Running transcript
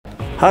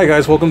Hi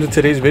guys, welcome to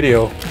today's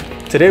video.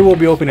 Today we'll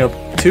be opening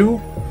up two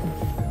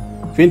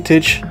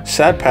vintage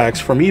SAD packs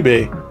from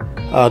eBay.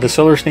 The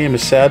seller's name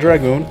is Sad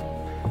Dragoon,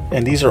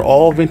 and these are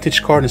all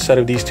vintage cards inside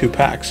of these two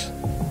packs.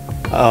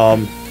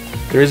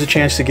 There is a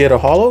chance to get a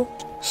holo,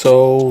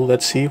 so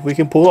let's see if we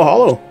can pull a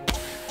holo.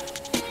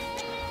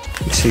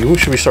 Let's see, who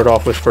should we start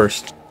off with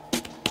first?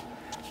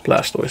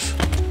 Blastoise.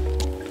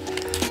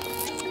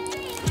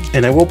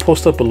 And I will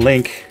post up a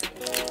link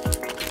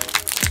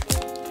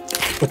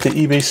with the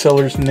eBay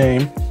seller's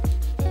name.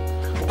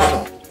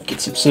 Get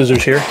some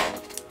scissors here.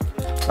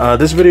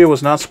 This video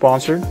was not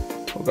sponsored.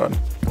 Oh god.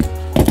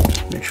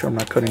 Make sure I'm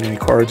not cutting any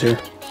cards here.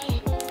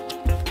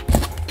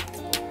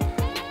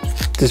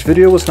 This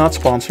video was not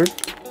sponsored,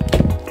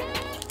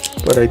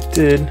 but I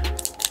did.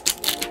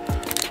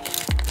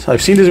 So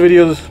I've seen his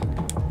videos.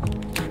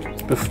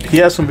 He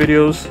has some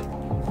videos,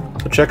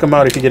 so check him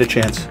out if you get a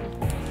chance.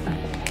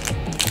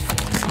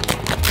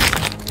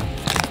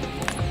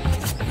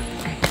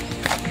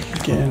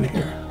 Again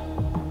here,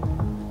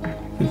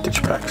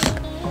 vintage packs.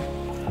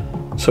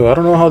 So I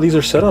don't know how these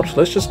are set up, so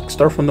let's just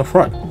start from the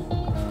front.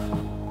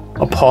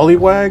 A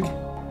Poliwag.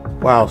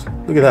 Wow,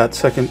 look at that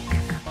second.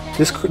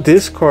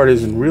 This card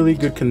is in really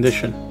good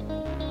condition.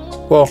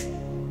 Well,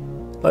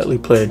 lightly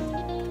played.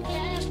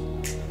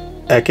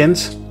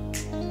 Ekans.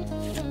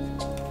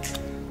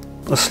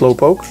 A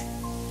Slowpoke.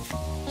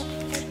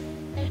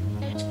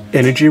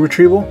 Energy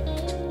Retrieval.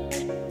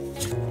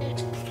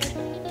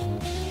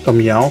 A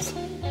Meowth.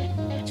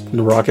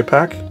 The Rocket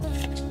Pack.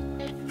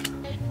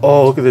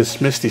 Oh, look at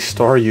this Misty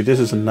Staryu. This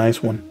is a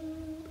nice one.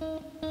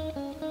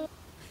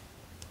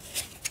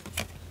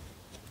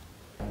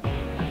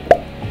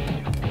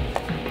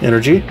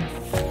 Energy.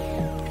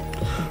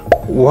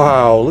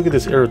 Wow, look at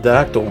this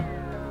Aerodactyl.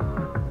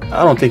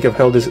 I don't think I've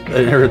held an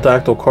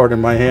Aerodactyl card in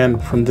my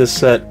hand from this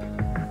set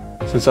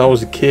since I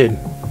was a kid.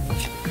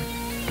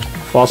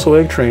 Fossil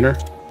Egg Trainer.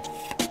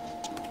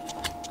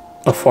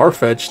 A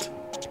Farfetch'd.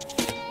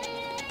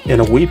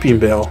 And a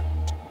Weepinbell.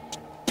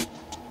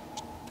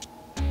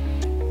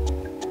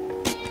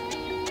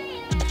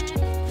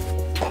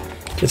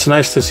 It's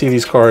nice to see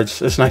these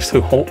cards. It's nice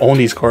to own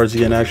these cards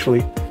again, actually.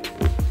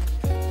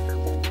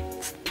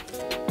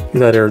 Look at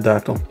that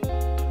Aerodactyl.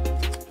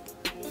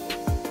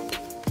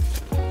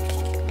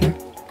 Okay.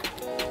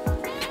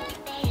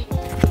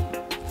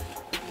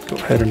 Go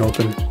ahead and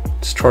open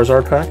this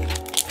Charizard pack.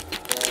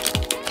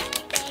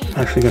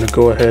 I'm actually going to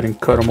go ahead and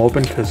cut them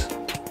open because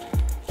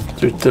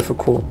they're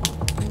difficult.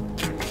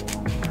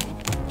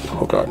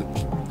 Oh god.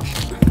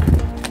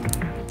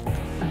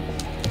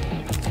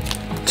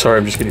 Sorry,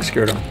 I'm just getting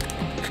scared. I'm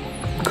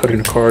cutting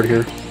a card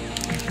here.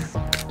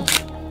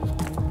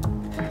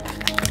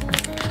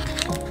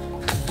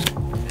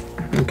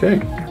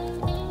 Okay.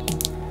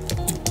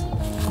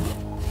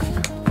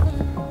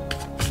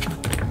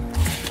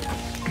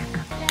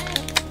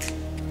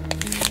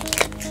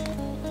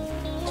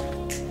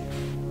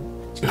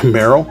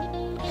 Meryl.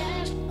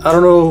 I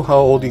don't know how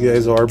old you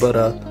guys are, but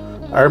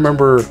I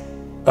remember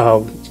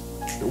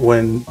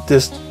when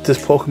this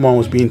Pokemon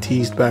was being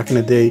teased back in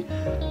the day.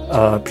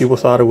 People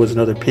thought it was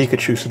another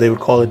Pikachu, so they would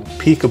call it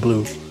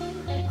Pikablue.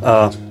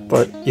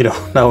 But you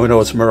know, now we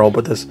know it's Meryl.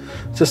 But that's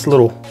just a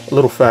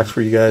little facts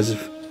for you guys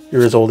if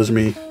you're as old as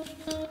me.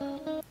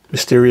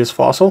 Mysterious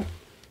Fossil.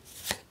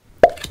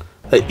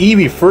 The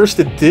Eevee First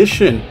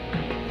Edition.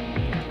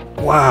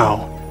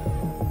 Wow.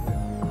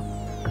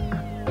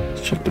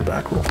 Let's check the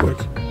back real quick.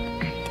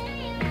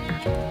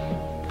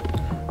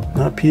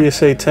 Not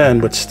PSA 10,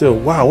 but still.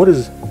 Wow, what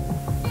is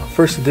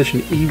First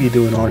Edition Eevee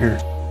doing on here?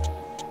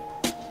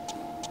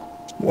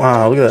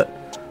 Wow, look at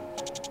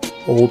that.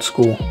 Old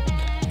school.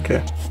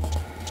 Okay.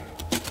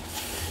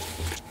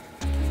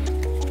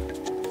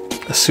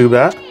 A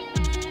Zubat.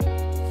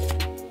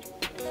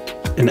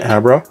 An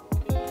Abra.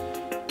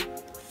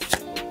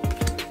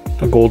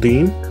 A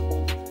Goldeen.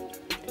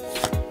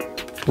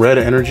 Red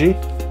Energy.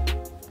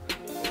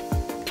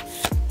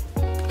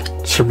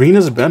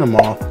 Serena's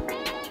Venomoth.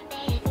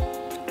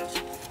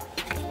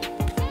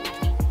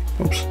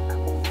 Oops.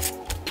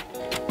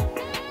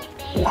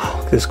 Wow,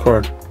 look at this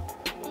card.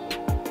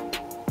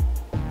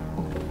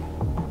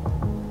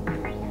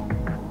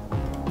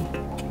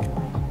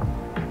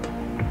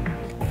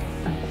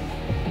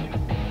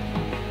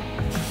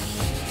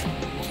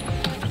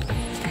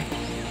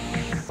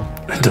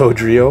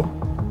 Dodrio.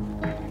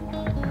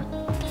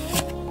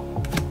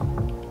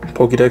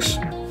 Pokédex.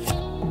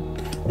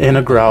 And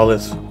a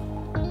Growlithe.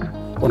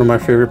 One of my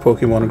favorite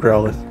Pokemon, a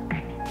Growlithe.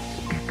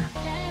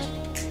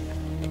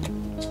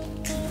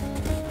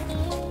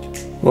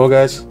 Well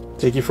guys,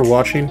 thank you for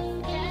watching.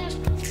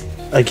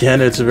 Again,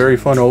 it's very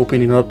fun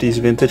opening up these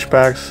vintage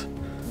packs.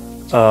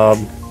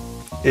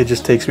 It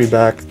just takes me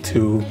back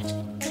to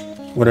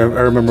when I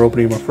remember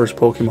opening my first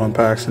Pokemon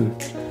packs, and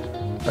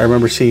I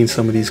remember seeing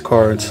some of these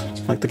cards,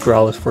 like the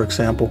Growlithe, for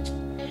example.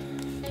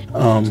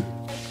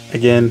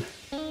 Again,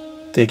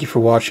 thank you for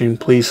watching.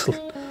 Please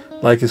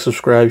like and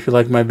subscribe if you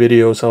like my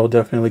videos. I will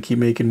definitely keep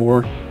making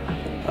more.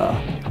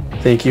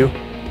 Thank you,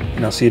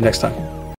 and I'll see you next time.